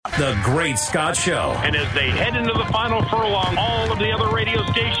The Great Scott Show. And as they head into the final furlong, all of the other radio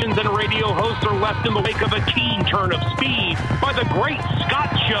stations and radio hosts are left in the wake of a keen turn of speed by The Great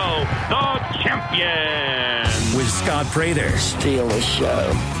Scott Show, the champion. With Scott Prater. Steal the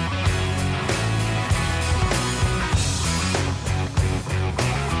show.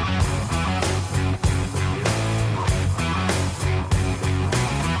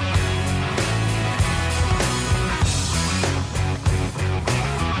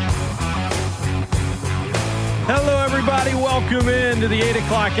 Hello, everybody. Welcome into the 8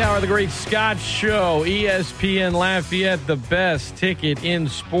 o'clock hour of the Great Scott Show. ESPN Lafayette, the best ticket in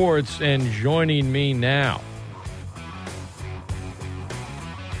sports. And joining me now,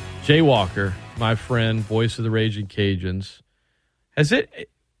 Jay Walker, my friend, voice of the Raging Cajuns.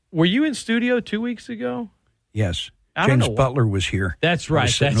 Were you in studio 2 weeks ago? Yes. James Butler was here. That's right.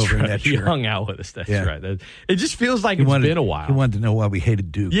 He hung out with us. That's right. It just feels like it's been a while. He wanted to know why we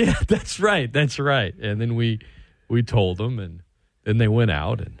hated Duke. Yeah, that's right. And then we told them, and then they went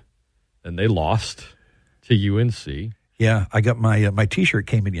out, and they lost to UNC. Yeah, I got my T-shirt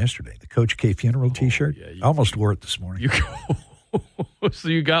came in yesterday, the Coach K funeral T-shirt. Yeah, I almost wore it this morning. So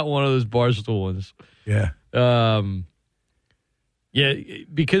you got one of those Barstool ones. Yeah. Yeah,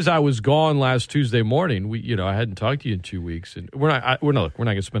 because I was gone last Tuesday morning. I hadn't talked to you in 2 weeks, and we're not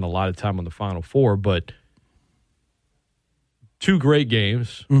going to spend a lot of time on the Final Four, but two great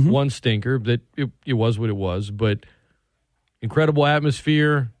games, one stinker. That it was what it was, but incredible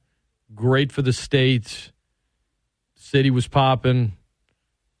atmosphere, great for the state. City was popping.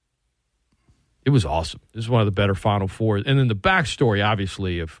 It was awesome. This is one of the better Final Fours. And then the backstory,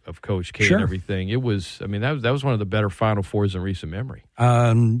 obviously, of Coach K and everything. It was, that was one of the better Final Fours in recent memory.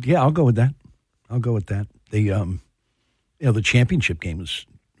 Yeah, I'll go with that. The the championship game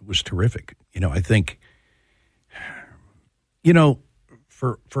was terrific. I think,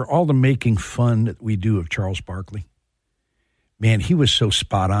 for all the making fun that we do of Charles Barkley, man, he was so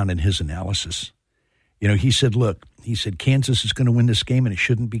spot on in his analysis. He said, Kansas is going to win this game and it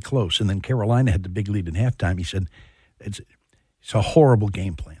shouldn't be close. And then Carolina had the big lead in halftime. He said, it's a horrible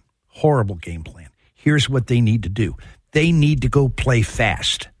game plan. Horrible game plan. Here's what they need to do. They need to go play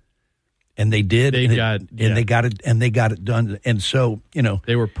fast. And they did. They got it done. And so,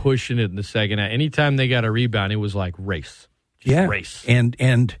 they were pushing it in the second half. Anytime they got a rebound, it was like race. Race.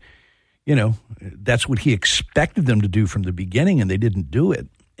 And that's what he expected them to do from the beginning, and they didn't do it.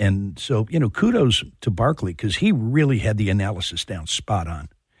 And so, kudos to Barkley because he really had the analysis down spot on.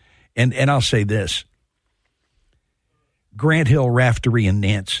 And I'll say this. Grant Hill, Raftery, and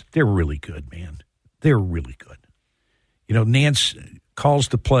Nance, they're really good, man. They're really good. Nance calls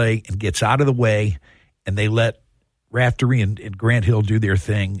the play and gets out of the way, and they let Raftery and Grant Hill do their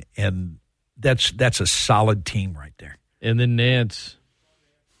thing, and that's a solid team right there. And then Nance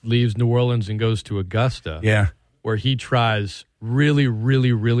leaves New Orleans and goes to Augusta. Yeah. Where he tries really,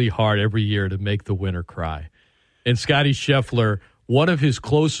 really, really hard every year to make the winner cry. And Scotty Scheffler, one of his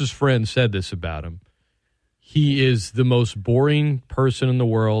closest friends said this about him. He is the most boring person in the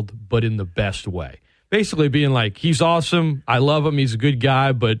world, but in the best way. Basically being like, he's awesome, I love him, he's a good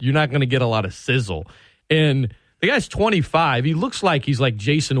guy, but you're not going to get a lot of sizzle. And the guy's 25. He looks like he's like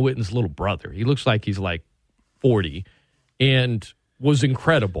Jason Witten's little brother. He looks like he's like 40 and was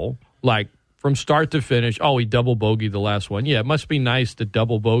incredible, like from start to finish. Oh, he double bogeyed the last one. Yeah, it must be nice to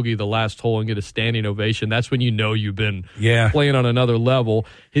double bogey the last hole and get a standing ovation. That's when you know you've been playing on another level.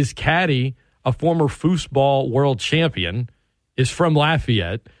 His caddy, a former foosball world champion, is from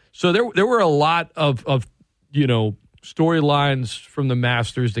Lafayette. So there were a lot of storylines from the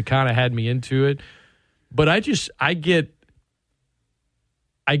Masters that kind of had me into it. But I get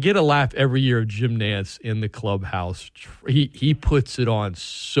a laugh every year of Jim Nance in the clubhouse. He puts it on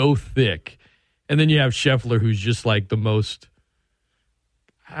so thick. And then you have Scheffler, who's just like the most,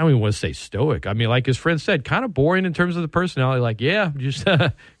 I don't even want to say stoic. I mean, like his friend said, kind of boring in terms of the personality. Like, yeah, just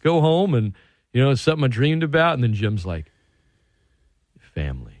go home and, it's something I dreamed about. And then Jim's like,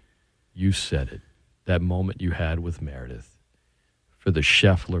 family, you said it. That moment you had with Meredith for the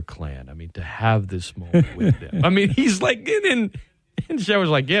Scheffler clan. I mean, to have this moment with them. I mean, he's like, and Scheffler's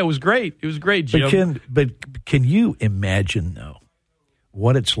like, yeah, it was great. It was great, Jim. But can you imagine, though,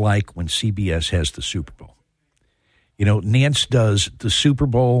 what it's like when CBS has the Super Bowl? Nance does the Super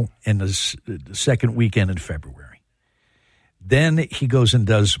Bowl and the second weekend in February. Then he goes and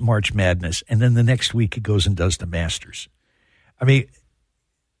does March Madness, and then the next week he goes and does the Masters. I mean,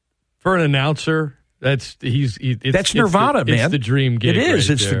 for an announcer, that's Nirvana, man. It's the dream gig. It is.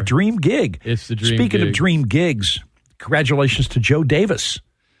 Right it's there. the dream gig. It's the dream Speaking gig. of dream gigs, congratulations to Joe Davis.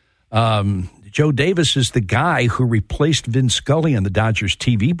 Joe Davis is the guy who replaced Vin Scully on the Dodgers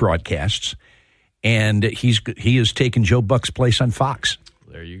TV broadcasts, and he has taken Joe Buck's place on Fox.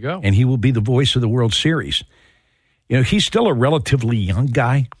 There you go. And he will be the voice of the World Series. You know, he's still a relatively young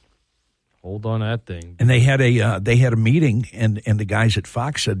guy. Hold on that thing. And they had a meeting, and the guys at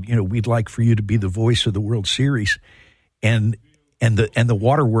Fox said, you know, we'd like for you to be the voice of the World Series, and the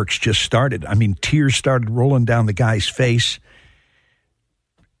waterworks just started. I mean, tears started rolling down the guy's face.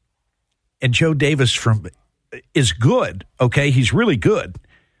 And Joe Davis is good, okay? He's really good,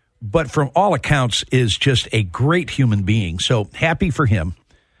 but from all accounts is just a great human being. So happy for him.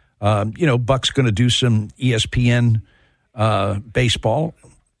 You know, Buck's going to do some ESPN baseball,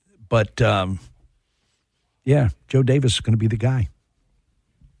 but yeah, Joe Davis is going to be the guy.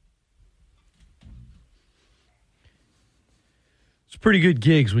 It's pretty good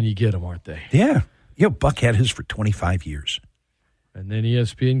gigs when you get them, aren't they? Yeah. You know, Buck had his for 25 years. And then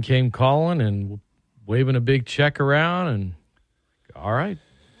ESPN came calling and waving a big check around, and all right,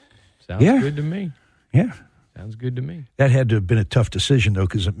 sounds good to me. Yeah. Sounds good to me. That had to have been a tough decision, though,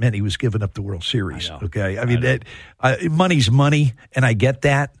 because it meant he was giving up the World Series. Okay, I mean, money's money, and I get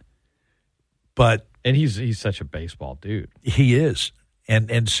that, but and he's such a baseball dude. He is,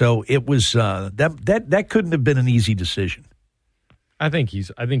 and so it was that couldn't have been an easy decision. I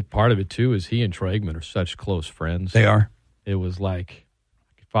think part of it too is he and Troy Aikman are such close friends. They are. It was like,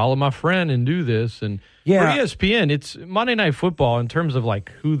 I could follow my friend and do this. And for ESPN, it's Monday Night Football in terms of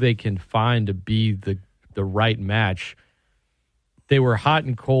like who they can find to be the right match. They were hot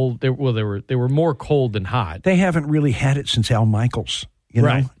and cold. They were more cold than hot. They haven't really had it since Al Michaels. You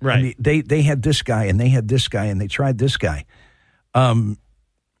know? Right. I mean, they had this guy and they had this guy and they tried this guy. You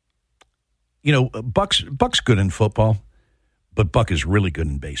know, Buck's good in football, but Buck is really good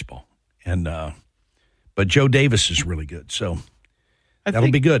in baseball. And but Joe Davis is really good, so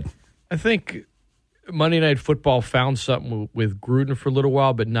that'll be good. I think Monday Night Football found something with Gruden for a little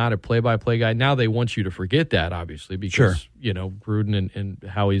while, but not a play-by-play guy. Now they want you to forget that, obviously, because you know Gruden and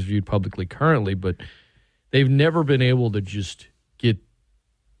how he's viewed publicly currently. But they've never been able to just get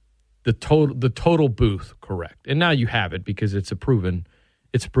the total booth correct. And now you have it because it's a proven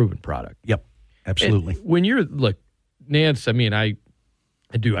product. Yep, absolutely. And when look, Nance, I mean, I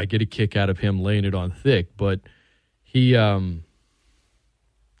get a kick out of him laying it on thick, but he, I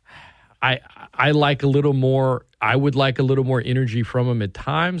like a little more. I would like a little more energy from him at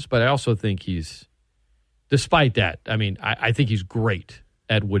times, but I also think despite that, I mean, I think he's great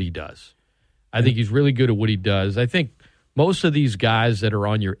at what he does. I think he's really good at what he does. I think most of these guys that are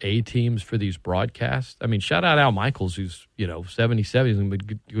on your A teams for these broadcasts, I mean, shout out Al Michaels, who's 77, he's going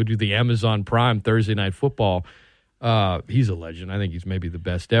to go do the Amazon Prime Thursday Night Football. He's a legend. I think he's maybe the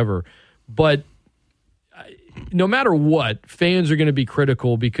best ever. But no matter what, fans are going to be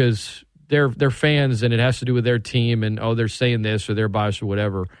critical because they're fans and it has to do with their team and, they're saying this or they're biased or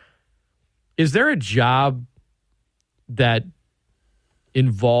whatever. Is there a job that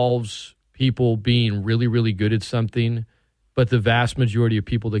involves people being really, really good at something, but the vast majority of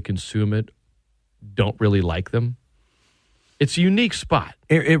people that consume it don't really like them? It's a unique spot.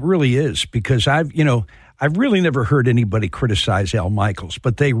 It really is because I've really never heard anybody criticize Al Michaels,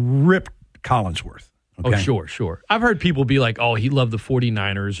 but they ripped Collinsworth. Okay? Oh, sure. I've heard people be like, he loved the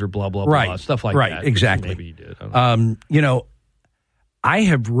 49ers or blah, blah, blah, stuff like that. Right, exactly. Maybe he did. I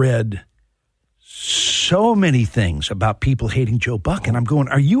have read so many things about people hating Joe Buck, and I'm going,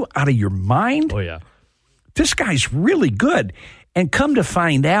 are you out of your mind? Oh, yeah. This guy's really good. And come to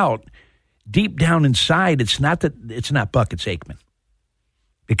find out, deep down inside, it's not Buck, it's Aikman.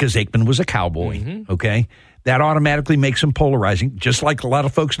 Because Aikman was a cowboy, okay? That automatically makes him polarizing, just like a lot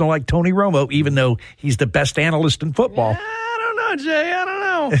of folks don't like Tony Romo, even though he's the best analyst in football. I don't know, Jay. I don't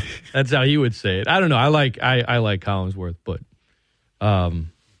know. That's how he would say it. I don't know. I like Collinsworth, but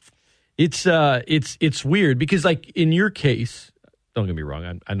it's weird because, like, in your case, don't get me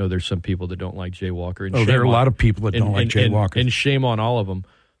wrong, I know there's some people that don't like Jay Walker. And there are a lot of people that don't like Jay Walker. And shame on all of them.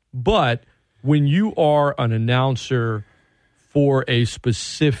 But when you are an announcer for a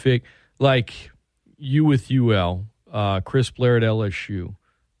specific, like you with UL, Chris Blair at LSU,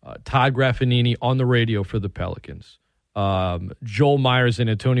 Todd Graffinini on the radio for the Pelicans, Joel Myers and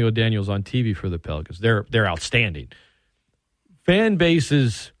Antonio Daniels on TV for the Pelicans. They're outstanding. Fan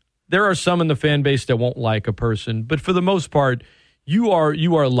bases, there are some in the fan base that won't like a person, but for the most part, you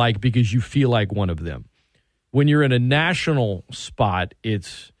are liked because you feel like one of them. When you're in a national spot,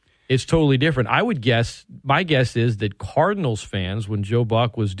 it's totally different. My guess is that Cardinals fans, when Joe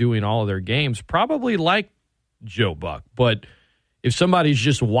Buck was doing all of their games, probably liked Joe Buck. But if somebody's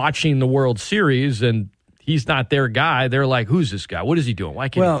just watching the World Series and he's not their guy, they're like, who's this guy? What is he doing? Why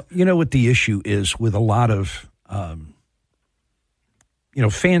can't Well, you know what the issue is with a lot of,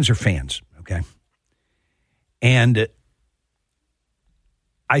 fans are fans, okay? And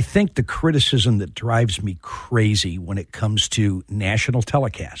I think the criticism that drives me crazy when it comes to national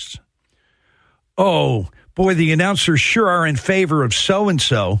telecasts, oh, boy, the announcers sure are in favor of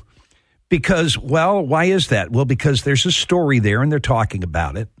so-and-so because, well, why is that? Well, because there's a story there and they're talking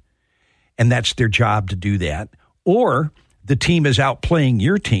about it, and that's their job to do that. Or the team is outplaying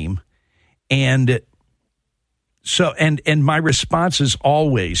your team, and so and my response is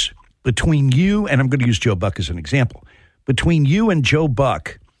always between you, and I'm going to use Joe Buck as an example, between you and Joe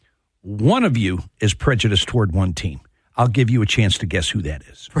Buck, one of you is prejudiced toward one team. I'll give you a chance to guess who that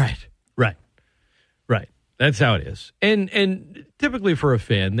is. Right. That's how it is. And typically for a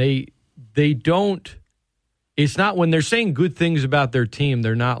fan, they don't, it's not when they're saying good things about their team,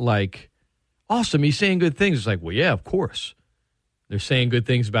 they're not like, awesome, he's saying good things. It's like, well, yeah, of course. They're saying good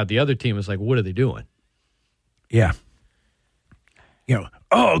things about the other team. It's like, what are they doing? Yeah.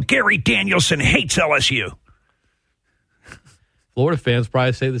 Oh, Gary Danielson hates LSU. Florida fans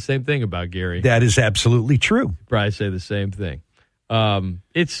probably say the same thing about Gary. That is absolutely true. Probably say the same thing.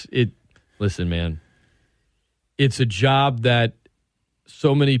 Listen, man, it's a job that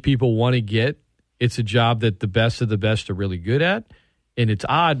so many people want to get. It's a job that the best of the best are really good at. And it's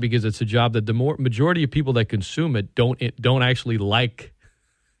odd because it's a job that the majority of people that consume it don't actually like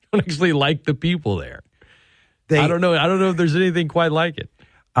the people there. I don't know if there's anything quite like it.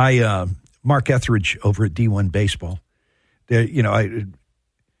 Mark Etheridge over at D1 Baseball,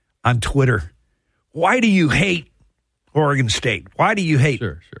 on Twitter, why do you hate Oregon State? Why do you hate?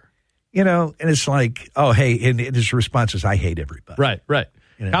 Sure. And it's like, oh, hey, and his response is, I hate everybody. Right.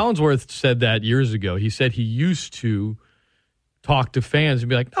 Collinsworth said that years ago. He said he used to talk to fans and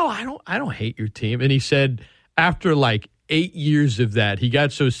be like, no, I don't hate your team. And he said after like 8 years of that, he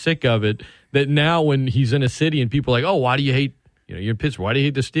got so sick of it that now when he's in a city and people are like, oh, why do you hate, you're in Pittsburgh, why do you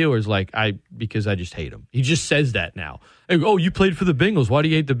hate the Steelers? Like, because I just hate them. He just says that now. Like, oh, you played for the Bengals. Why do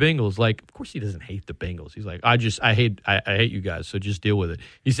you hate the Bengals? Like, of course he doesn't hate the Bengals. He's like, I hate you guys, so just deal with it.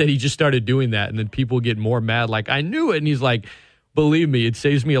 He said he just started doing that, and then people get more mad. Like, I knew it. And he's like, believe me, it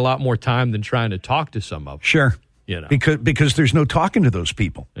saves me a lot more time than trying to talk to some of them. Sure. Because there's no talking to those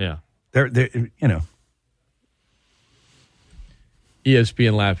people. Yeah. They're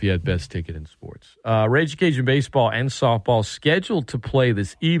ESPN Lafayette, best ticket in sports. Rage Cajun baseball and softball scheduled to play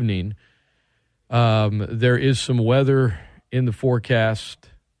this evening. There is some weather in the forecast.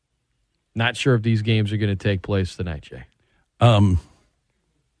 Not sure if these games are going to take place tonight, Jay. I'll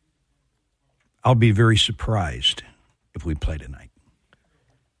be very surprised if we play tonight.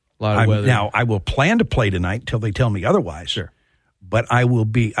 A lot of weather. Now, I will plan to play tonight until they tell me otherwise. Sure. But I will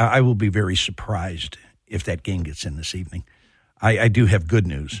be very surprised if that game gets in this evening. I do have good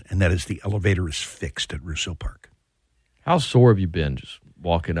news, and that is the elevator is fixed at Russo Park. How sore have you been just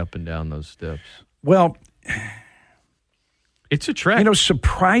walking up and down those steps? Well, it's a trek.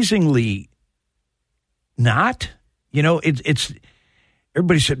 Surprisingly not. It's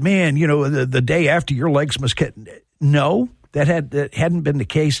everybody said, man, the day after your legs must get. No, that hadn't been the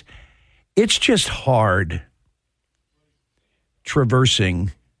case. It's just hard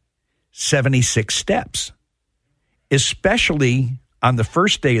traversing 76 steps. Especially on the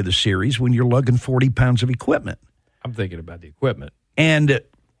first day of the series when you're lugging 40 pounds of equipment. I'm thinking about the equipment. And,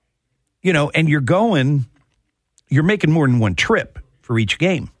 and you're making more than one trip for each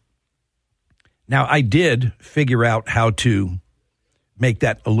game. Now, I did figure out how to make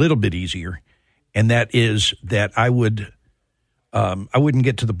that a little bit easier, and that is that I wouldn't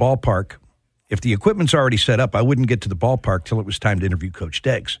get to the ballpark. If the equipment's already set up, I wouldn't get to the ballpark till it was time to interview Coach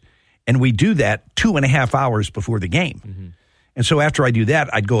Deggs. And we do that 2.5 hours before the game. Mm-hmm. And so after I do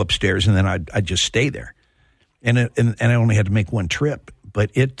that, I'd go upstairs and then I'd just stay there. And I only had to make one trip. But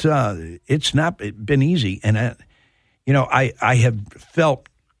it's not been easy. And, I have felt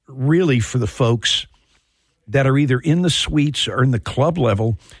really for the folks that are either in the suites or in the club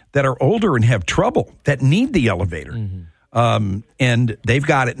level that are older and have trouble, that need the elevator. Mm-hmm. And they've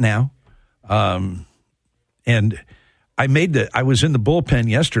got it now. And I was in the bullpen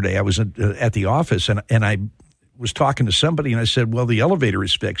yesterday. I was at the office, and I was talking to somebody, and I said, well, the elevator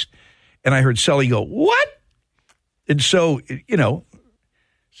is fixed. And I heard Sully go, what? And so,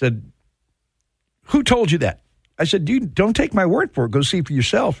 said, who told you that? I said, dude, don't take my word for it. Go see for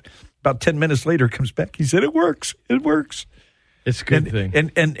yourself. About 10 minutes later, comes back. He said, it works. It works. It's a good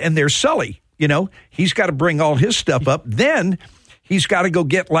thing. And there's Sully, he's got to bring all his stuff up. Then he's got to go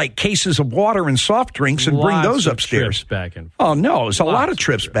get like cases of water and soft drinks and bring those upstairs. Trips back and forth. Oh, no. It's a lot of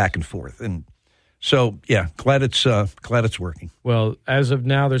trips back and forth. And So, yeah, glad it's working. Well, as of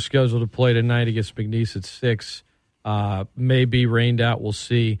now, they're scheduled to play tonight against McNeese at 6. May be rained out. We'll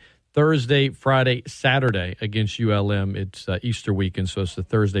see. Thursday, Friday, Saturday against ULM. It's Easter weekend, so it's the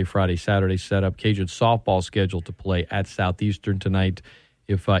Thursday, Friday, Saturday setup. Cajun softball scheduled to play at Southeastern tonight.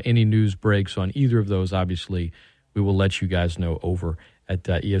 If any news breaks on either of those, obviously, we will let you guys know over at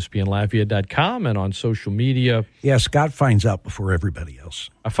ESPNLafayette.com and on social media. Yeah, Scott finds out before everybody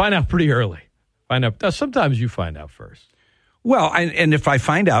else. I find out pretty early. Sometimes you find out first. Well, and if I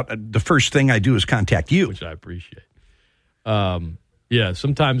find out, the first thing I do is contact you. Which I appreciate. Yeah,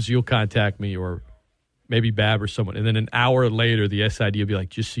 sometimes you'll contact me or maybe Bab or someone, and then an hour later the SID will be like,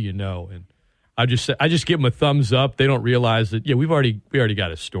 just so you know. And I just give them a thumbs up. They don't realize that, yeah, we already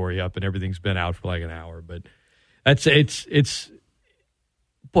got a story up and everything's been out for like an hour. But it's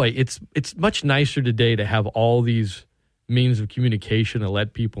much nicer today to have all these means of communication to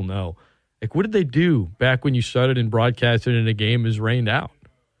let people know. Like, what did they do back when you started and broadcasted and a game is rained out?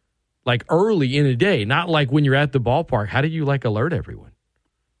 Like, early in the day, not like when you're at the ballpark. How did you, alert everyone?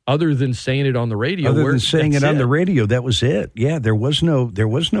 Other than saying it on the radio. Other than saying it on the radio, that was it. Yeah, there was no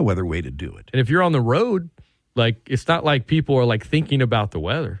other way to do it. And if you're on the road, it's not like people are, thinking about the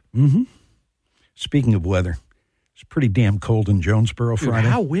weather. Mm-hmm. Speaking of weather, it's pretty damn cold in Jonesboro Friday.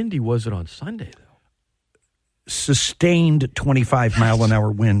 How windy was it on Sunday, though? Sustained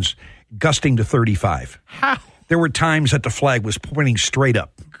 25-mile-an-hour winds. Gusting to 35. How? There were times that the flag was pointing straight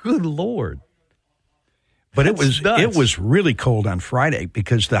up. Good Lord. But it was really cold on Friday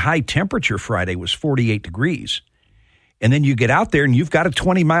because the high temperature Friday was 48 degrees. And then you get out there and you've got a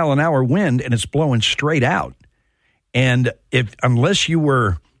 20-mile-an-hour wind and it's blowing straight out. And unless you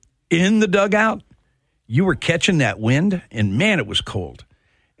were in the dugout, you were catching that wind, and man, it was cold.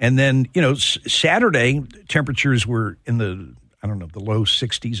 And then, Saturday temperatures were in the low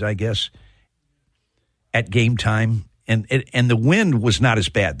 60s, I guess, at game time. And the wind was not as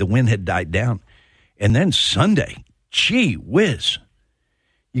bad. The wind had died down. And then Sunday, gee whiz.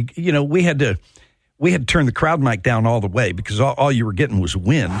 We had to turn the crowd mic down all the way because all you were getting was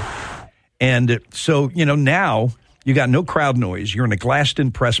wind. And so, now you got no crowd noise. You're in a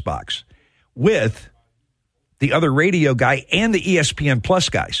glassed-in press box with the other radio guy and the ESPN Plus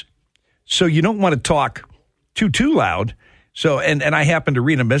guys. So you don't want to talk too loud. So, and I happened to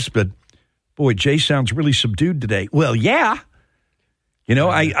read a message, but boy, Jay sounds really subdued today. Well, yeah.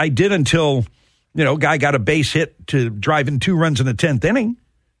 I did until, guy got a base hit to drive in 2 runs in the 10th inning.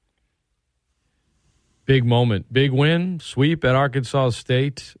 Big moment. Big win, sweep at Arkansas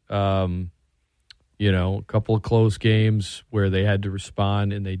State. A couple of close games where they had to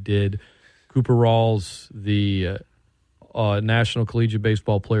respond, and they did. Cooper Rawls, the National Collegiate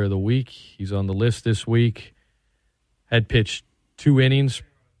Baseball Player of the Week. He's on the list this week. Had pitched 2 innings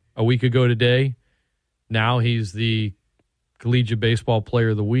a week ago today. Now he's the Collegiate Baseball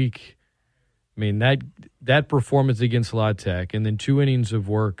Player of the Week. I mean, that performance against La Tech and then 2 innings of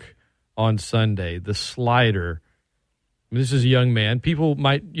work on Sunday. The slider. This is a young man. People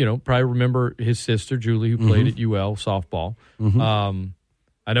might, probably remember his sister, Julie, who played at UL softball. Mm-hmm.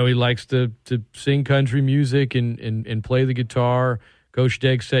 I know he likes to sing country music and play the guitar. Coach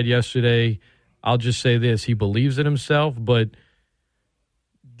Degg said yesterday, I'll just say this, he believes in himself, but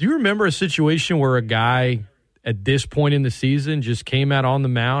do you remember a situation where a guy at this point in the season just came out on the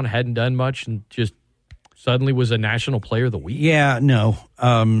mound, hadn't done much, and just suddenly was a National Player of the Week? Yeah, no.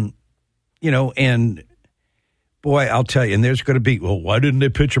 And boy, I'll tell you, and there's going to be, well, why didn't they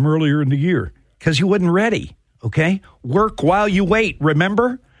pitch him earlier in the year? Because he wasn't ready, okay? Work while you wait,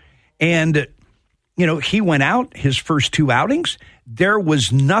 remember? And, he went out his first 2 outings. There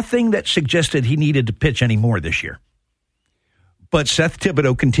was nothing that suggested he needed to pitch anymore this year. But Seth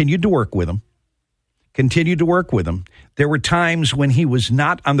Thibodeau continued to work with him. There were times when he was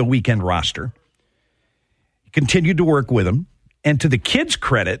not on the weekend roster. He continued to work with him. And to the kid's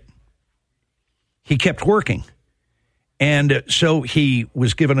credit, he kept working. And so he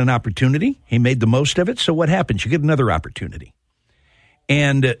was given an opportunity. He made the most of it. So what happens? You get another opportunity.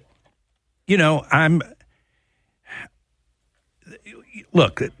 And,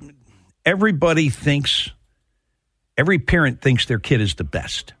 look, every parent thinks their kid is the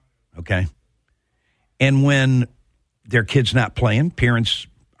best, okay? And when their kid's not playing, parents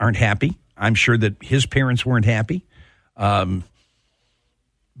aren't happy. I'm sure that his parents weren't happy. But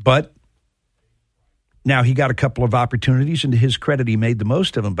now he got a couple of opportunities, and to his credit, he made the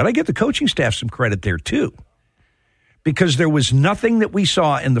most of them. But I give the coaching staff some credit there, too, because there was nothing that we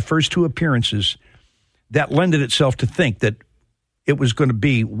saw in the first 2 appearances that lended itself to think that it was going to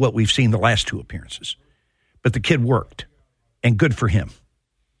be what we've seen the last 2 appearances. But the kid worked, and good for him.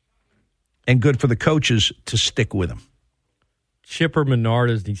 and good for the coaches to stick with him. Chipper Menard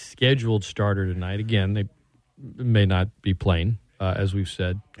is the scheduled starter tonight. Again, they may not be playing, as we've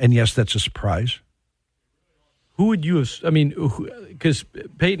said. And yes, that's a surprise. Who would you have? I mean, because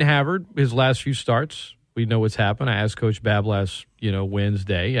Peyton Havard, his last few starts, we know what's happened. I asked Coach Babb last,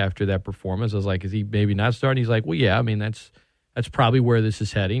 Wednesday after that performance. I was like, is he maybe not starting? He's like, well, yeah. I mean, that's probably where this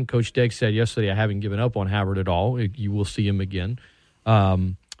is heading. Coach Degg said yesterday, I haven't given up on Havard at all. You will see him again.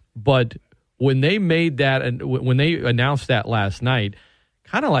 But when they made that, and when they announced that last night,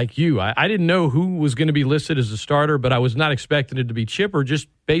 kind of like you, I didn't know who was going to be listed as a starter, but I was not expecting it to be Chipper, just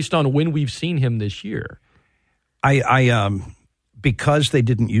based on when we've seen him this year. I because they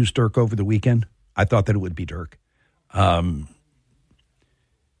didn't use Dirk over the weekend, I thought that it would be Dirk. But,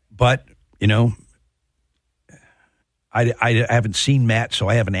 I haven't seen Matt, so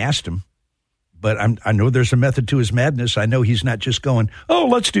I haven't asked him. But I know there's a method to his madness. I know he's not just going, oh,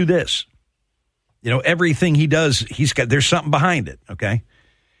 let's do this. Everything he does, there's something behind it, okay?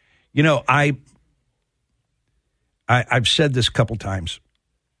 I've said this a couple times.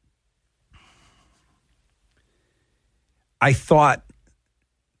 I thought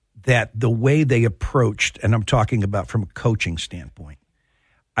that the way they approached, and I'm talking about from a coaching standpoint,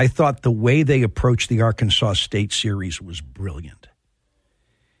 I thought the way they approached the Arkansas State series was brilliant.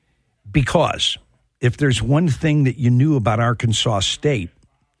 Because if there's one thing that you knew about Arkansas State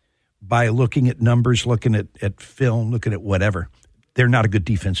by looking at numbers, looking at film, looking at whatever, they're not a good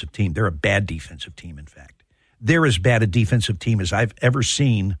defensive team. They're a bad defensive team, in fact. They're as bad a defensive team as I've ever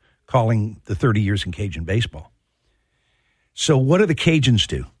seen calling the 30 years in Cajun baseball. So what do the Cajuns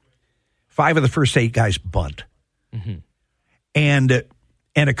do? 5 of the first 8 guys bunt. Mm-hmm.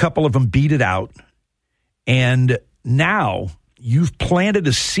 And a couple of them beat it out. And now you've planted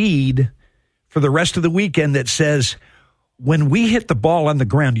a seed for the rest of the weekend that says, when we hit the ball on the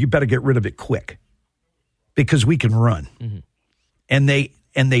ground, you better get rid of it quick because we can run. Mm-hmm.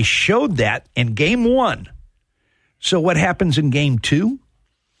 And they showed that in game 1. So what happens in game 2?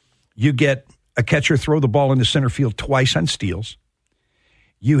 You get a catcher throw the ball into center field twice on steals.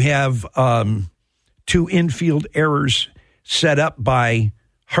 You have 2 infield errors set up by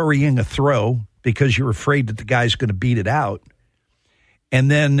hurrying a throw because you're afraid that the guy's going to beat it out.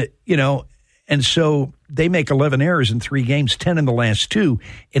 And then, and so they make 11 errors in 3 games, 10 in the last 2,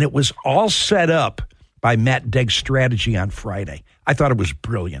 and it was all set up by Matt Degg's strategy on Friday. I thought it was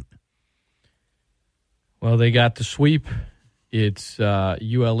brilliant. Well, they got the sweep. It's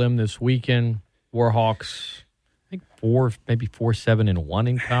ULM this weekend. Warhawks, I think 4-7-1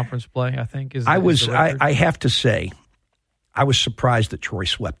 in conference play. I think is. I have to say, I was surprised that Troy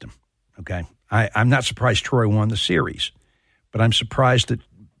swept them. Okay, I'm not surprised Troy won the series, but I'm surprised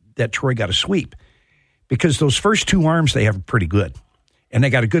that Troy got a sweep because those first 2 arms they have are pretty good, and they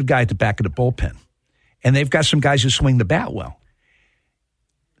got a good guy at the back of the bullpen, and they've got some guys who swing the bat well.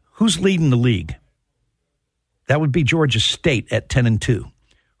 Who's leading the league? That would be Georgia State at 10-2.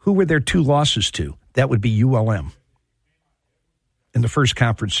 Who were their 2 losses to? That would be ULM in the first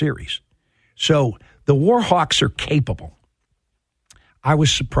conference series. So the Warhawks are capable. I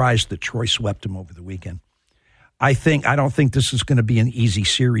was surprised that Troy swept them over the weekend. I don't think this is going to be an easy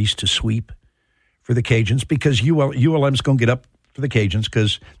series to sweep for the Cajuns because ULM's going to get up for the Cajuns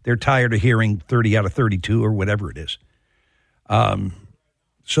because they're tired of hearing 30 out of 32 or whatever it is.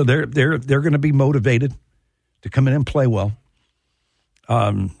 So they're going to be motivated to come in and play well.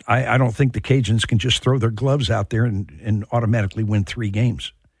 I don't think the Cajuns can just throw their gloves out there and automatically win 3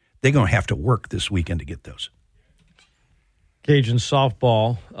 games. They're going to have to work this weekend to get those. Cajun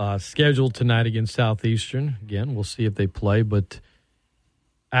softball scheduled tonight against Southeastern. Again, we'll see if they play, but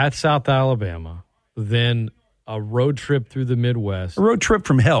at South Alabama, then a road trip through the Midwest. A road trip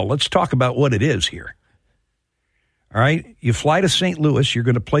from hell. Let's talk about what it is here. All right, you fly to St. Louis. You're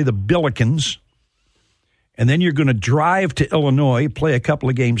going to play the Billikens. And then you're going to drive to Illinois, play a couple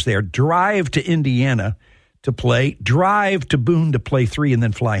of games there, drive to Indiana to play, drive to Boone to play 3, and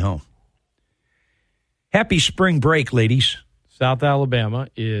then fly home. Happy spring break, ladies. South Alabama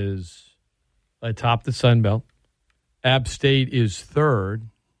is atop the Sun Belt. App State is 3rd.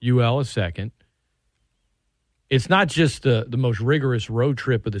 UL is 2nd. It's not just the most rigorous road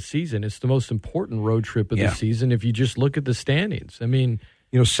trip of the season. It's the most important road trip of the season if you just look at the standings. I mean,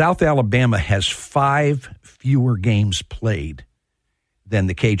 South Alabama has 5 fewer games played than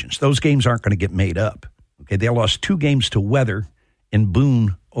the Cajuns. Those games aren't going to get made up. Okay, they lost 2 games to weather in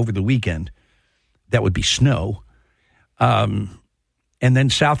Boone over the weekend. That would be snow. And then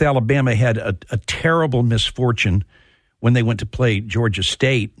South Alabama had a terrible misfortune when they went to play Georgia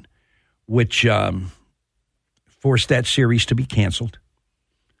State, which forced that series to be canceled.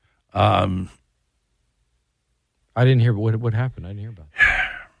 I didn't hear what happened. I didn't hear about it.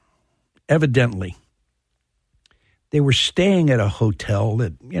 Evidently, they were staying at a hotel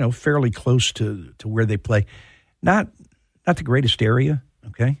that, fairly close to where they play. Not the greatest area,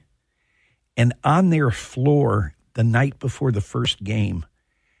 okay? And on their floor the night before the first game,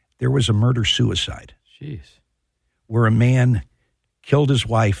 there was a murder-suicide. Jeez. Where a man killed his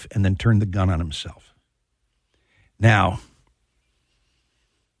wife and then turned the gun on himself. Now,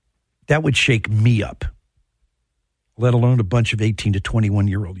 that would shake me up, let alone a bunch of 18 to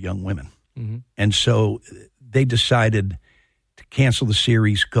 21-year-old young women. Mm-hmm. And so they decided to cancel the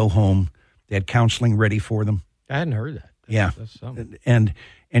series, go home. They had counseling ready for them. I hadn't heard that. That's something. And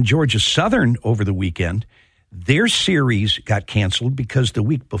Georgia Southern over the weekend, their series got canceled because the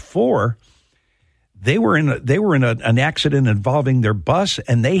week before they were in an accident involving their bus,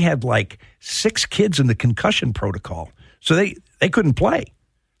 and they had like 6 kids in the concussion protocol, so they couldn't play.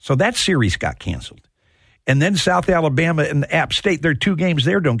 So that series got canceled. And then South Alabama and App State, their 2 games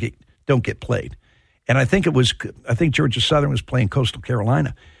there don't get played. And I think Georgia Southern was playing Coastal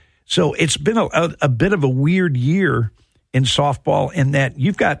Carolina. So it's been a bit of a weird year in softball in that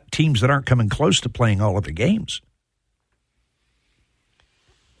you've got teams that aren't coming close to playing all of the games.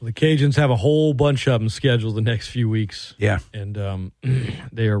 Well, the Cajuns have a whole bunch of them scheduled the next few weeks. Yeah. And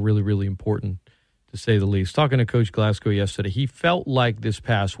they are really, really important, to say the least. Talking to Coach Glasgow yesterday, he felt like this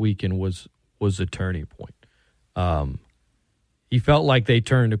past weekend was a turning point. He felt like they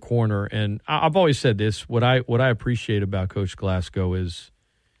turned a corner. And I've always said this, what I appreciate about Coach Glasgow is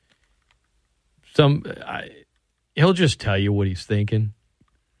he'll just tell you what he's thinking.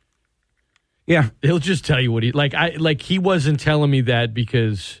 Yeah, he'll just tell you what he wasn't telling me that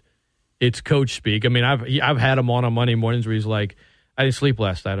because it's coach speak. I mean, I've had him on Monday mornings where he's like, I didn't sleep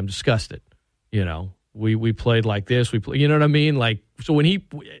last night. I'm disgusted. We played like this. You know what I mean? Like, so when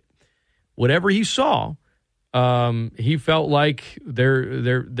whatever he saw, he felt like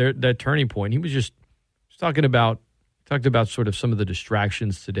that turning point. He was just talked about sort of some of the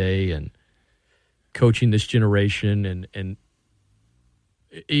distractions today and coaching this generation, and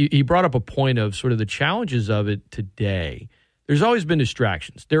he brought up a point of sort of the challenges of it today. There's always been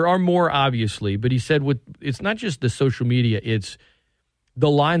distractions. There are more, obviously, but he said it's not just the social media, it's the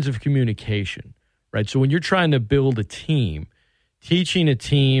lines of communication, right? So when you're trying to build a team, teaching a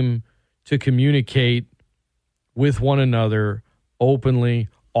team to communicate with one another openly,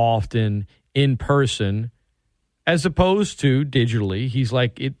 often, in person, as opposed to digitally, he's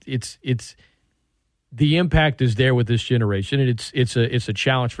like, it's the impact is there with this generation, and it's a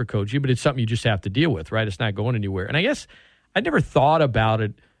challenge for coaching, but it's something you just have to deal with, right? It's not going anywhere. And I guess I never thought about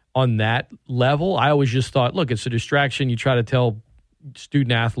it on that level. I always just thought, look, it's a distraction. You try to tell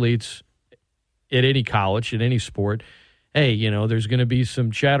student athletes at any college, at any sport, hey, there's going to be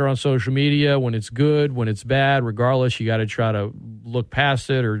some chatter on social media when it's good, when it's bad. Regardless, you got to try to look past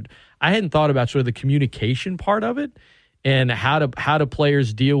it. Or I hadn't thought about sort of the communication part of it and how do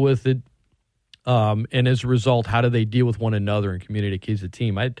players deal with it. And as a result, how do they deal with one another and communicate as a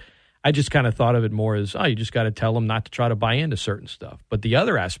team? I just kind of thought of it more as, you just got to tell them not to try to buy into certain stuff. But the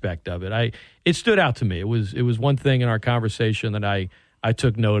other aspect of it, it stood out to me. It was one thing in our conversation that I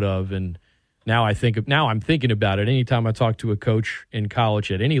took note of, and now I'm thinking about it anytime I talk to a coach in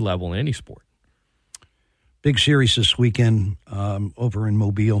college at any level in any sport. Big series this weekend over in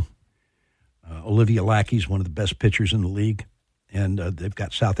Mobile. Olivia Lackey's one of the best pitchers in the league. And they've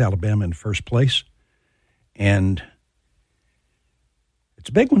got South Alabama in first place. And it's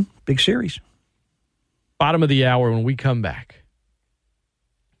a big one, big series. Bottom of the hour when we come back.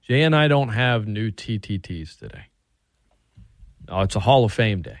 Jay and I don't have new TTTs today. No, it's a Hall of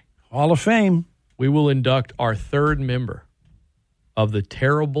Fame day. Hall of Fame. We will induct our 3rd member of the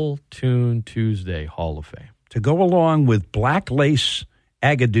Terrible Tune Tuesday Hall of Fame. To go along with Black Lace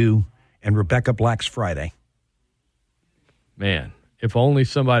Agadoo and Rebecca Black's Friday. Man, if only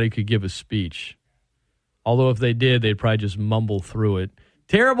somebody could give a speech. Although if they did, they'd probably just mumble through it.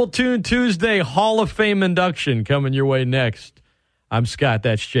 Terrible Tune Tuesday Hall of Fame induction coming your way next. I'm Scott,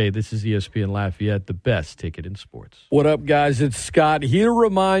 that's Jay. This is ESPN Lafayette, the best ticket in sports. What up, guys? It's Scott here to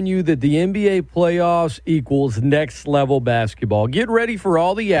remind you that the NBA playoffs equals next-level basketball. Get ready for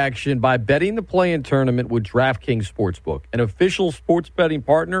all the action by betting the play-in tournament with DraftKings Sportsbook, an official sports betting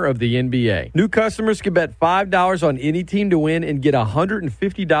partner of the NBA. New customers can bet $5 on any team to win and get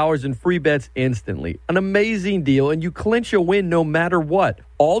 $150 in free bets instantly. An amazing deal, and you clinch a win no matter what.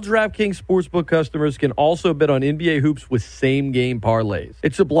 All DraftKings Sportsbook customers can also bet on NBA hoops with same-game parlays.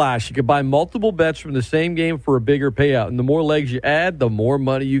 It's a blast. You can buy multiple bets from the same game for a bigger payout, and the more legs you add, the more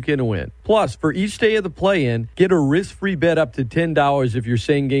money you can win. Plus, for each day of the play-in, get a risk-free bet up to $10 if your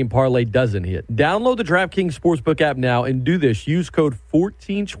same-game parlay doesn't hit. Download the DraftKings Sportsbook app now and do this. Use code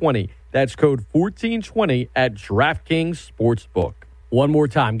 1420. That's code 1420 at DraftKings Sportsbook. One more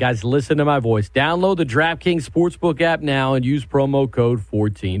time, guys, listen to my voice. Download the DraftKings Sportsbook app now and use promo code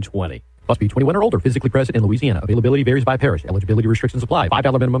 1420. Must be 21 or older, physically present in Louisiana. Availability varies by parish. Eligibility restrictions apply.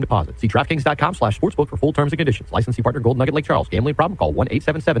 $5 minimum deposit. See DraftKings.com/sportsbook for full terms and conditions. Licensee partner Golden Nugget Lake Charles. Gambling problem? Call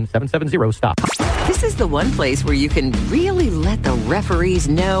 1-877-770-STOP. This is the one place where you can really let the referees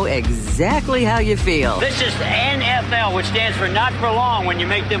know exactly how you feel. This is NFL, which stands for not for long when you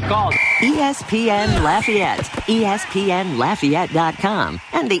make them calls. ESPN Lafayette. ESPNLafayette.com.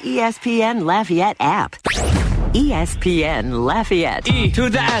 And the ESPN Lafayette app. ESPN Lafayette. E to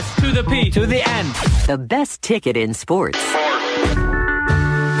the S to the P to the N. The best ticket in sports.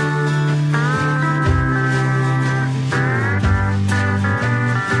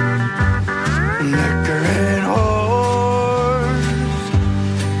 Liquor and whores,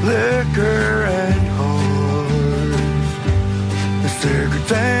 liquor and whores, the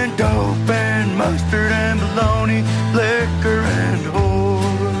cigarettes and dope and mustard and bologna, liquor and whores.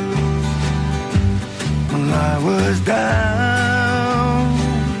 Well, I was down,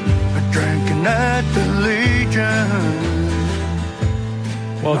 drinking at the Legion.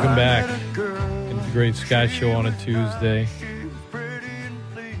 Welcome back to the Great Scott Show on a Tuesday.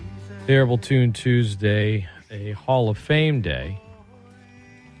 Terrible Tune Tuesday, a Hall of Fame day.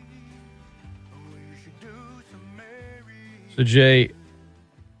 So, Jay,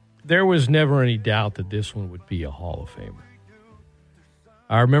 there was never any doubt that this one would be a Hall of Famer.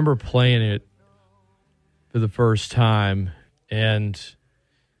 I remember playing it for the first time, and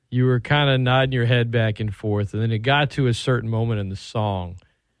you were kind of nodding your head back and forth, and then it got to a certain moment in the song,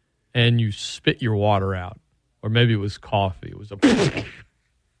 and you spit your water out. Or maybe it was coffee. It was a...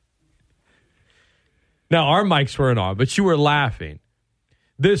 Now, our mics weren't on, but you were laughing.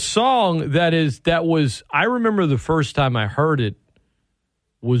 This song I remember the first time I heard it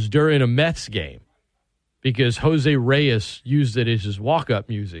was during a Mets game because Jose Reyes used it as his walk-up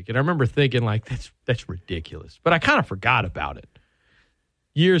music. And I remember thinking, like, that's ridiculous. But I kind of forgot about it.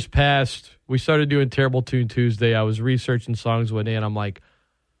 Years passed. We started doing Terrible Tune Tuesday. I was researching songs one day, and I'm like,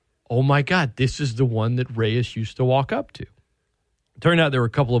 oh, my God, this is the one that Reyes used to walk up to. It turned out there were a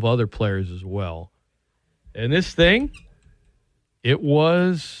couple of other players as well. And this thing, it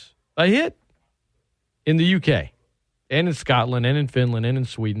was a hit in the UK and in Scotland and in Finland and in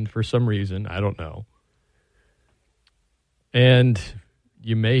Sweden for some reason. I don't know. And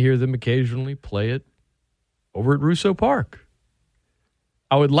you may hear them occasionally play it over at Russo Park.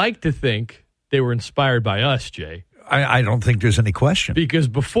 I would like to think they were inspired by us, Jay. I don't think there's any question. Because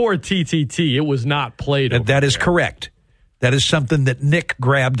before TTT, it was not played over That is there. correct. That is something that Nick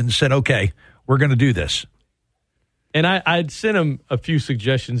grabbed and said, okay, we're going to do this. And I'd sent him a few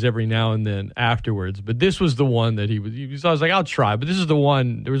suggestions every now and then afterwards, but this was the one that I was like, I'll try, but this is the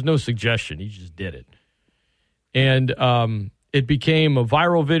one, there was no suggestion. He just did it. And it became a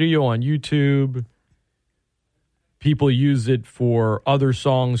viral video on YouTube. People use it for other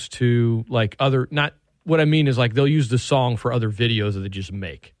songs too, like what I mean is like they'll use the song for other videos that they just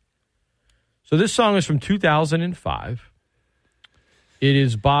make. So this song is from 2005. It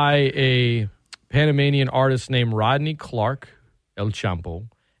is by a Panamanian artist named Rodney Clark, El Champo,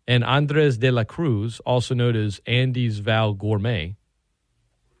 and Andres de la Cruz, also known as Andy's Val Gourmet.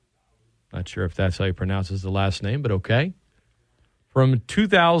 Not sure if that's how he pronounces the last name, but okay. From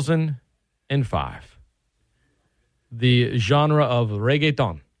 2005. The genre of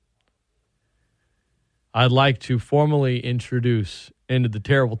reggaeton. I'd like to formally introduce into the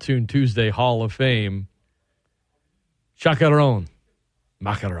Terrible Tune Tuesday Hall of Fame, Chacarrón,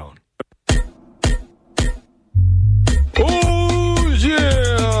 Macaron. Oh,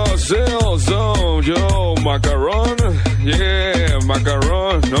 yeah, Zelzão, Joe, Macaron, yeah,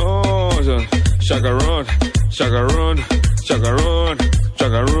 Macaron, no, Chacarrón, Chacarrón, Chacarrón,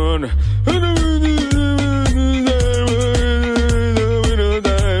 Chacarrón.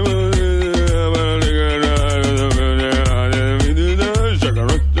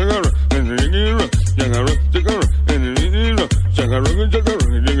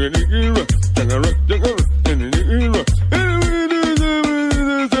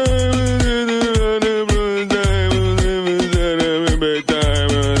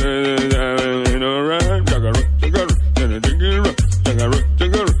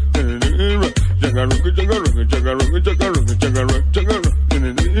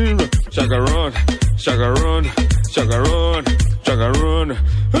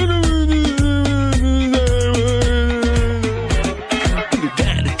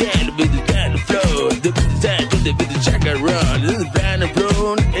 chacarone, in the pan of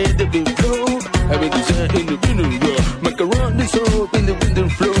brown, and the big flow. Having the sun in the window, macaroni soap in the window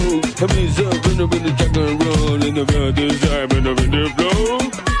flow. Having soap in the chacarone, in the window side, in the window flow.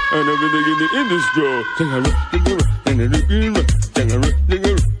 And everything in the industry. Chacarone, and the window, chacarone,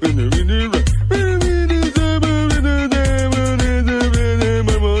 in the window.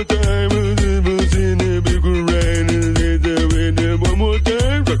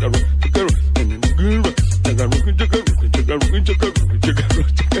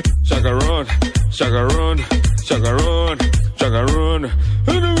 Chacarone, chacarone, chacarone, chacarone.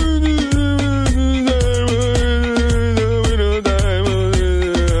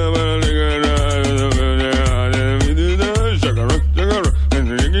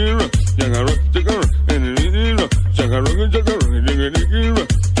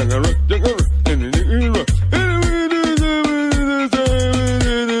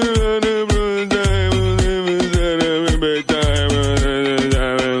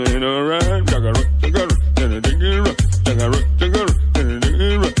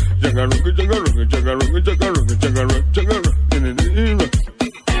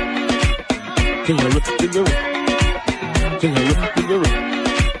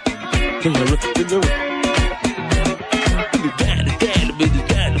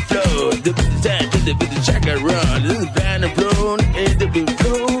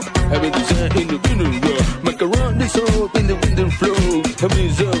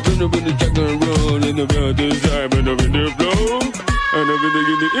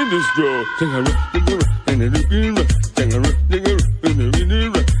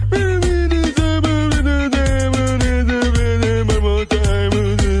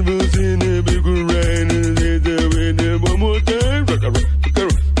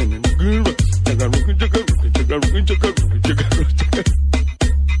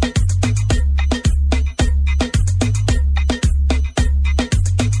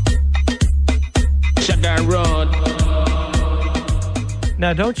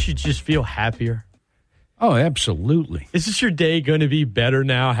 Now, don't you just feel happier? Oh, absolutely. Is this your day going to be better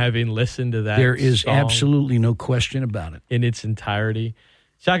now having listened to that There is song absolutely no question about it. in its entirety?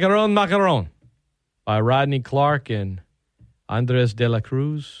 Chacarone Macaron by Rodney Clark and Andres de la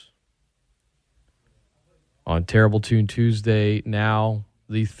Cruz on Terrible Tune Tuesday, now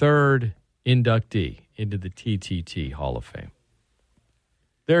the third inductee into the TTT Hall of Fame.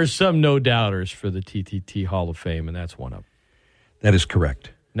 There's some no-doubters for the TTT Hall of Fame, and that's one of them. That is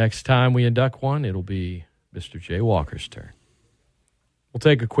correct. Next time we induct one, it'll be Mr. Jay Walker's turn. We'll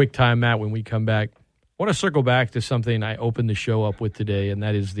take a quick time out when we come back. I want to circle back to something I opened the show up with today, and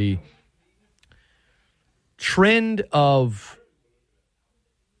that is the trend of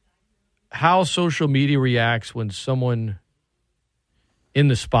how social media reacts when someone in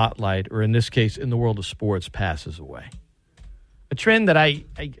the spotlight, or in this case, in the world of sports, passes away. A trend that I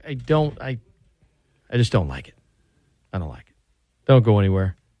just don't like it. I don't like it. Don't go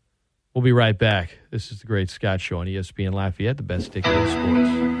anywhere. We'll be right back. This is the Great Scott Show on ESPN Lafayette, the best ticket in sports.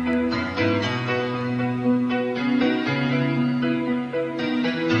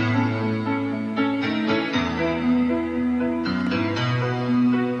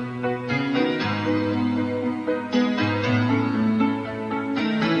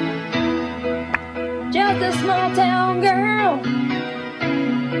 Just a small town girl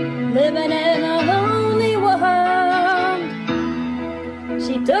living in a lonely world.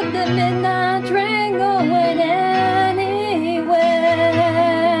 She took the midnight train going anywhere.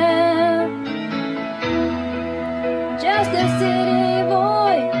 Just a city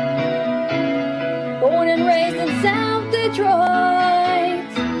boy, born and raised in South Detroit.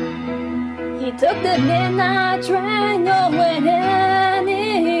 He took the midnight train going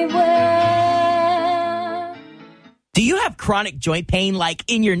anywhere. Do you have chronic joint pain like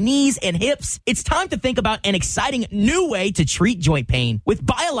in your knees and hips? It's time to think about an exciting new way to treat joint pain with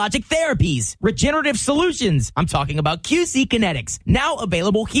biologic therapies, regenerative solutions. I'm talking about QC Kinetics, now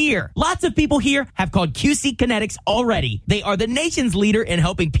available here. Lots of people here have called QC Kinetics already. They are the nation's leader in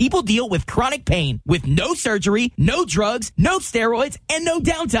helping people deal with chronic pain with no surgery, no drugs, no steroids, and no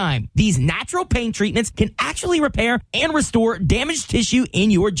downtime. These natural pain treatments can actually repair and restore damaged tissue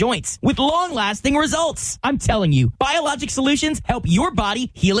in your joints with long-lasting results. I'm telling you, Biologic Solutions help your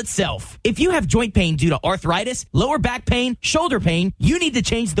body heal itself. If you have joint pain due to arthritis, lower back pain, shoulder pain, you need to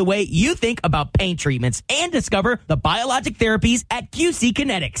change the way you think about pain treatments and discover the biologic therapies at QC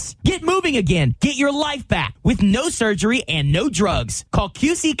Kinetics. Get moving again. Get your life back with no surgery and no drugs. Call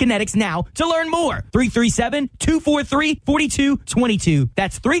QC Kinetics now to learn more. 337-243-4222.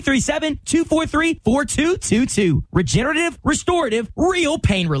 That's 337-243-4222. Regenerative, restorative, real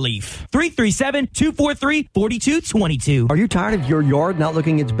pain relief. 337-243-4222. 22. Are you tired of your yard not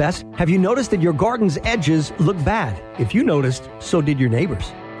looking its best? Have you noticed that your garden's edges look bad? If you noticed, so did your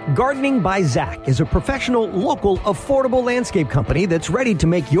neighbors. Gardening by Zach is a professional, local, affordable landscape company that's ready to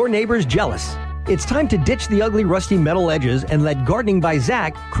make your neighbors jealous. It's time to ditch the ugly, rusty metal edges and let Gardening by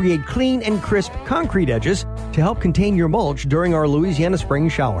Zach create clean and crisp concrete edges to help contain your mulch during our Louisiana spring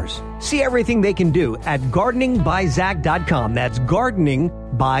showers. See everything they can do at gardeningbyzach.com. That's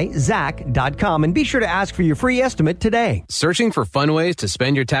gardeningbyzach.com. And be sure to ask for your free estimate today. Searching for fun ways to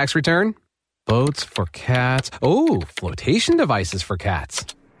spend your tax return? Boats for cats. Oh, flotation devices for cats.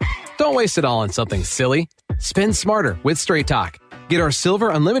 Don't waste it all on something silly. Spend smarter with Straight Talk. Get our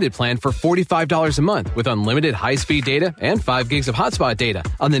Silver Unlimited plan for $45 a month with unlimited high-speed data and 5 gigs of hotspot data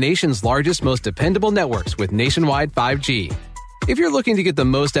on the nation's largest, most dependable networks with nationwide 5G. If you're looking to get the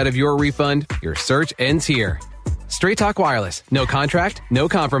most out of your refund, your search ends here. Straight Talk Wireless. No contract, no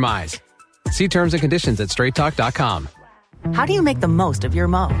compromise. See terms and conditions at straighttalk.com. How do you make the most of your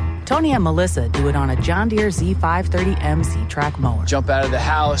mow? Tony and Melissa do it on a John Deere Z530M Z-Track mower. Jump out of the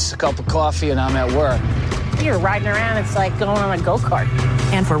house, a cup of coffee, and I'm at work. You're riding around, it's like going on a go-kart.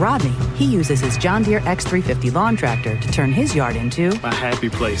 And for Rodney, he uses his John Deere X350 lawn tractor to turn his yard into a happy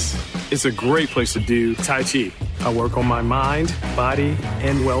place. It's a great place to do Tai Chi. I work on my mind, body,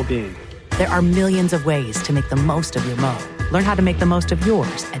 and well-being. There are millions of ways to make the most of your mow. Learn how to make the most of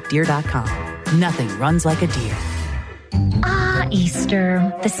yours at Deere.com. Nothing runs like a Deere. Ah,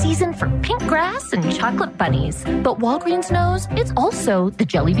 Easter, the season for pink grass and chocolate bunnies. But Walgreens knows it's also the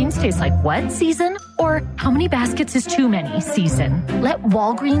jelly beans taste like what season, or how many baskets is too many season. Let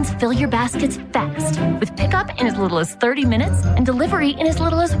Walgreens fill your baskets fast with pickup in as little as 30 minutes and delivery in as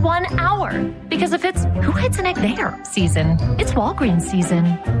little as 1 hour. Because if it's who hides an egg there season, it's Walgreens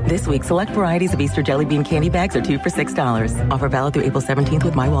season. This week, select varieties of Easter jelly bean candy bags are 2 for $6. Offer valid through April 17th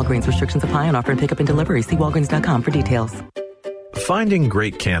with My Walgreens. Restrictions apply on offer and pickup and delivery. See Walgreens.com for details. Finding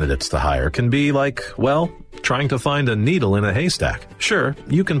great candidates to hire can be like, well, trying to find a needle in a haystack. Sure,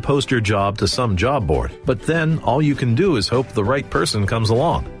 you can post your job to some job board, but then all you can do is hope the right person comes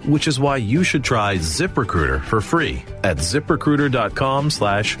along, which is why you should try ZipRecruiter for free at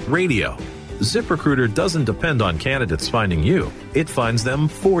ZipRecruiter.com/radio. ZipRecruiter doesn't depend on candidates finding you. It finds them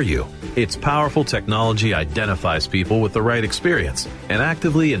for you. Its powerful technology identifies people with the right experience and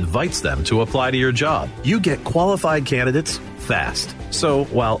actively invites them to apply to your job. You get qualified candidates fast. So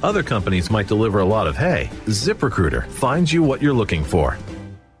while other companies might deliver a lot of hay, ZipRecruiter finds you what you're looking for.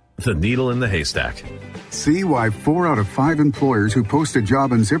 The needle in the haystack. See why 4 out of 5 employers who post a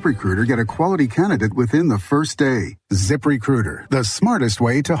job on ZipRecruiter get a quality candidate within the first day. ZipRecruiter, the smartest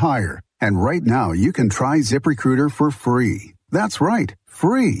way to hire. And right now, you can try ZipRecruiter for free. That's right,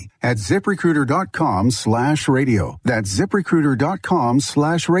 free at ZipRecruiter.com/radio. That's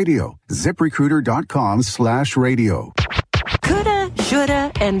ZipRecruiter.com/radio. ZipRecruiter.com/radio. Coulda,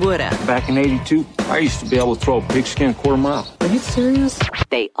 shoulda, and woulda. Back in 82, I used to be able to throw a pigskin quarter mile. Are you serious?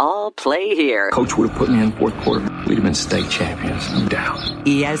 They all play here. Coach would have put me in fourth quarter. We'd have been state champions, no doubt.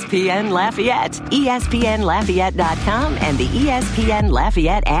 ESPN Lafayette, ESPNLafayette.com, and the ESPN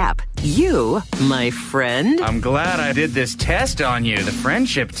Lafayette app. You, my friend. I'm glad I did this test on you, the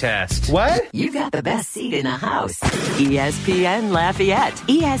friendship test. What? You got the best seat in the house. ESPN Lafayette,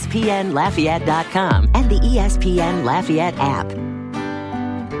 ESPNLafayette.com, and the ESPN Lafayette app.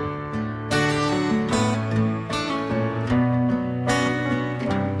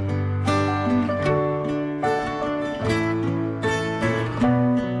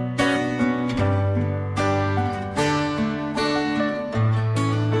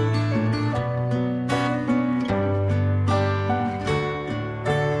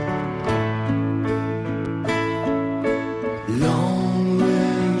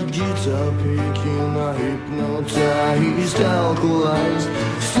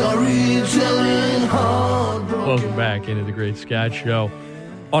 Welcome back into the Great Scott Show.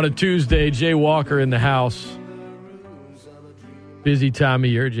 On a Tuesday, Jay Walker in the house. Busy time of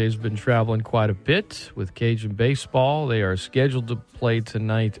year. Jay's been traveling quite a bit with Cajun baseball. They are scheduled to play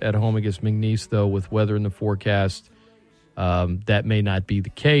tonight at home against McNeese, though, with weather in the forecast. That may not be the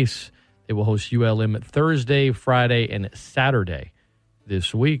case. They will host ULM at Thursday, Friday, and Saturday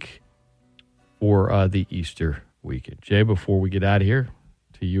this week for the Easter weekend. Jay, before we get out of here,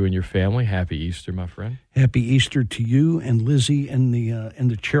 to you and your family, happy Easter, my friend. Happy Easter to you and Lizzie and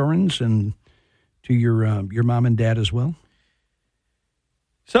the Charons, and to your mom and dad as well.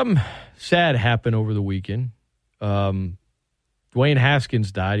 Something sad happened over the weekend. Dwayne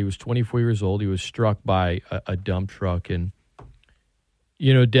Haskins died. He was 24 years old. He was struck by a dump truck, and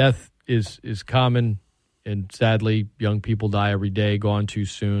death is common, and sadly, young people die every day. Gone too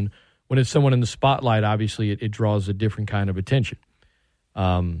soon. when it's someone in the spotlight, obviously it draws a different kind of attention.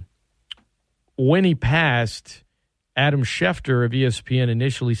 When he passed, Adam Schefter of ESPN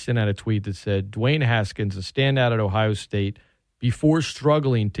initially sent out a tweet that said, Dwayne Haskins, a standout at Ohio State, before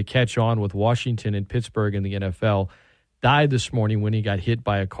struggling to catch on with Washington and Pittsburgh in the NFL, died this morning when he got hit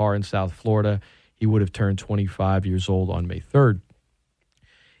by a car in South Florida. He would have turned 25 years old on May 3rd.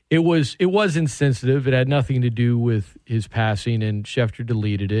 It was insensitive. It had nothing to do with his passing, and Schefter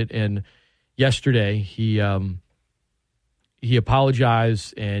deleted it. And yesterday he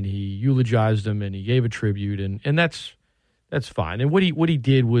apologized and he eulogized him and he gave a tribute, and that's fine. And what he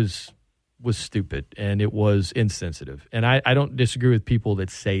did was stupid and it was insensitive. And I don't disagree with people that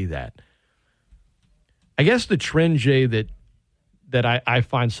say that. I guess the trend, Jay, that I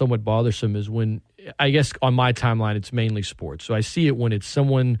find somewhat bothersome is when, I guess on my timeline, it's mainly sports. So I see it when it's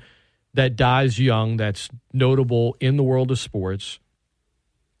someone that dies young that's notable in the world of sports.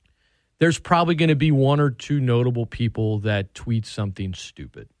 There's probably going to be one or two notable people that tweet something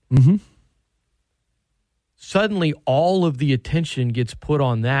stupid. Mm-hmm. Suddenly, all of the attention gets put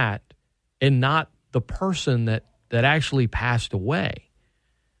on that and not the person that actually passed away.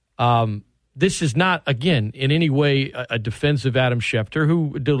 This is not, again, in any way a defense of Adam Schefter,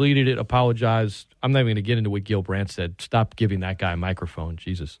 who deleted it, apologized. I'm not even going to get into what Gil Brandt said. Stop giving that guy a microphone,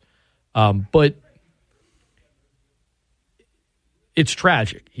 Jesus. But it's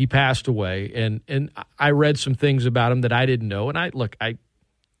tragic. He passed away, and I read some things about him that I didn't know. And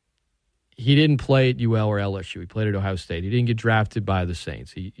he didn't play at UL or LSU. He played at Ohio State. He didn't get drafted by the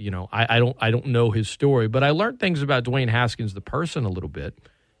Saints. I don't know his story, but I learned things about Dwayne Haskins, the person, a little bit.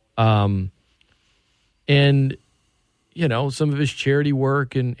 And, some of his charity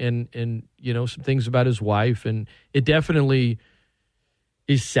work and some things about his wife. And it definitely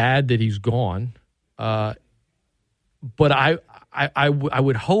is sad that he's gone. But I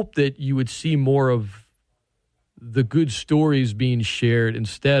would hope that you would see more of the good stories being shared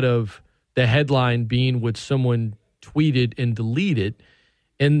instead of the headline being what someone tweeted and deleted.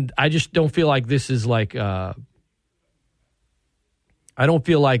 And I just don't feel like this is I don't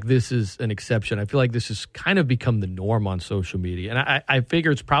feel like this is an exception. I feel like this has kind of become the norm on social media. And I figure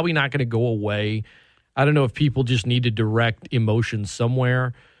it's probably not going to go away. I don't know if people just need to direct emotions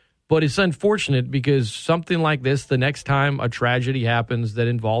somewhere. But it's unfortunate because something like this, the next time a tragedy happens that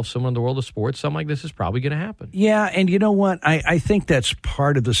involves someone in the world of sports, something like this is probably going to happen. Yeah, and you know what? I think that's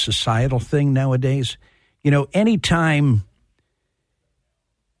part of the societal thing nowadays. Anytime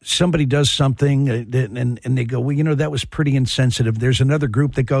somebody does something and they go, well, that was pretty insensitive. There's another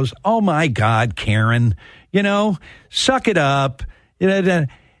group that goes, oh, my God, Karen, suck it up.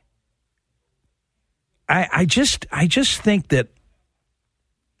 I just think that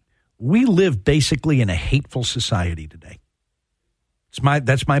we live basically in a hateful society today.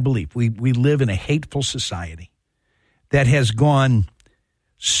 That's my belief. We live in a hateful society that has gone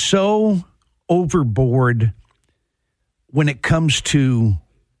so overboard when it comes to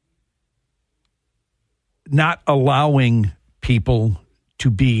not allowing people to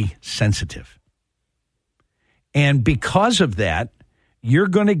be sensitive. And because of that, you're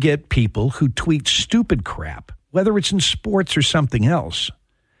going to get people who tweet stupid crap, whether it's in sports or something else,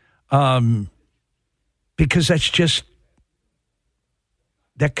 because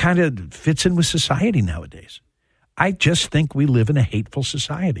that kind of fits in with society nowadays. I just think we live in a hateful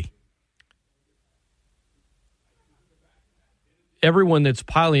society. Everyone that's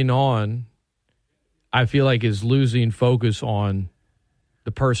piling on, I feel like, is losing focus on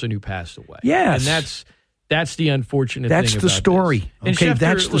the person who passed away. Yes. And that's the unfortunate thing about this. That's the story. Okay, Schefter,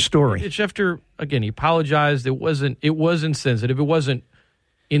 that's the story. Schefter, again, he apologized. It was insensitive. It wasn't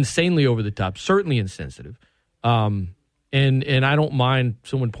insanely over the top, certainly insensitive. And I don't mind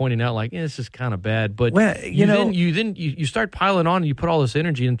someone pointing out, like, this is kind of bad. But you start piling on and you put all this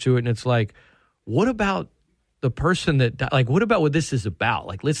energy into it, and it's like, what about the person that, like, what about what this is about?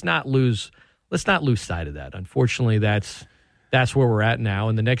 Like, let's not lose sight of that. Unfortunately, that's where we're at now.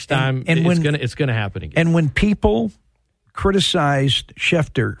 And the next time, it's gonna happen again. And when people criticized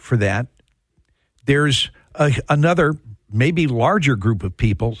Schefter for that, there's another, maybe larger group of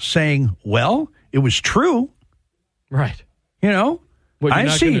people saying, "Well, it was true." Right. I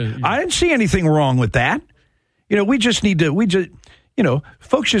didn't see anything wrong with that.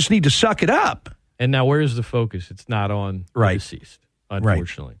 Folks just need to suck it up. And now, where's the focus? It's not on the deceased,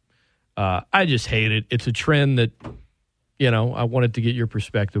 unfortunately. Right. I just hate it. It's a trend that, I wanted to get your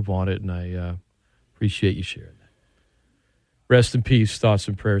perspective on it, and I appreciate you sharing that. Rest in peace, thoughts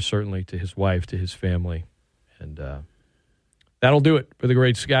and prayers certainly to his wife, to his family. And that'll do it for the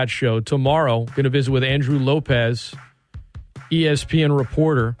Great Scott Show. Tomorrow, going to visit with Andrew Lopez, ESPN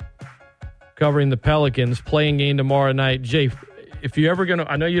reporter. covering the Pelicans. Playing game tomorrow night. Jay, if you're ever going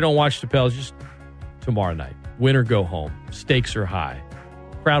to, I know you don't watch the Pelicans, just tomorrow night. Win or go home. Stakes are high.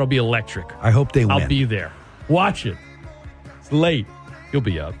 Crowd will be electric. I hope they win. I'll be there. Watch it. It's late. You'll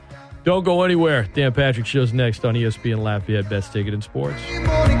be up. Don't go anywhere. Dan Patrick Show's next on ESPN Lafayette. Best ticket in sports.